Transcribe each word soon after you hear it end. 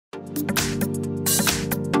Welcome,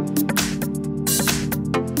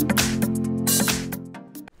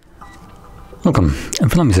 in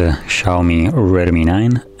front of me is a Xiaomi Redmi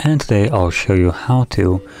 9, and today I'll show you how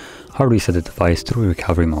to hard reset the device through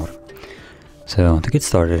recovery mode. So to get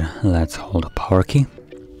started, let's hold the power key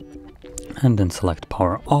and then select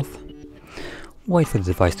power off. Wait for the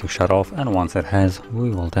device to shut off, and once it has, we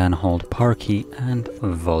will then hold power key and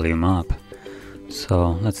volume up.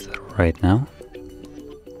 So let's do it right now.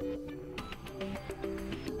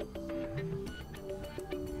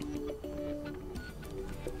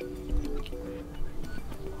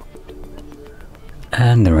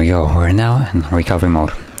 And there we go, we're now in recovery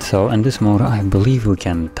mode. So in this mode I believe we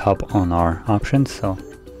can tap on our options, so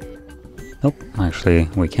nope, actually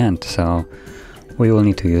we can't, so we will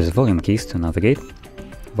need to use volume keys to navigate.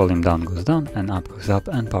 Volume down goes down and up goes up,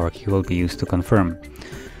 and power key will be used to confirm.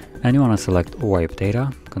 And you want to select wipe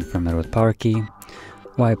data, confirm it with power key,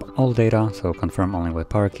 wipe all data, so confirm only with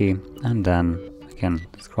power key, and then again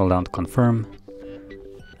scroll down to confirm,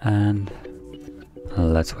 and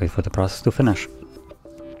let's wait for the process to finish.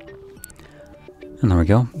 And there we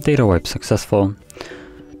go, data wipe successful.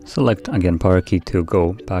 Select again power key to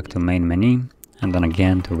go back to main menu, and then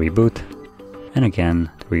again to reboot, and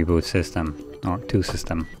again to reboot system, or to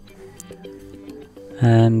system.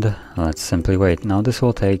 And let's simply wait. Now this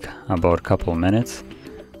will take about a couple minutes,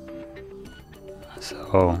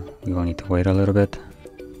 so we will need to wait a little bit.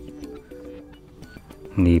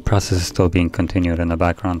 The process is still being continued in the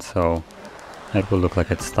background, so it will look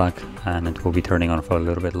like it's stuck and it will be turning on for a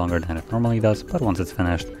little bit longer than it normally does, but once it's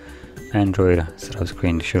finished, Android setup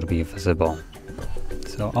screen should be visible.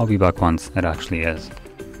 So I'll be back once it actually is.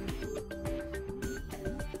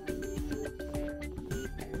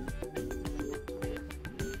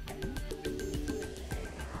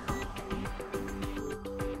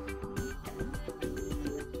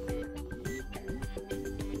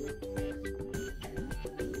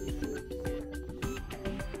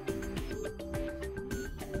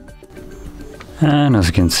 And as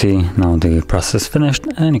you can see, now the process is finished,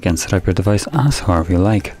 and you can set up your device as however you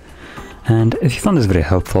like. And if you found this video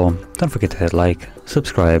helpful, don't forget to hit like,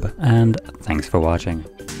 subscribe, and thanks for watching.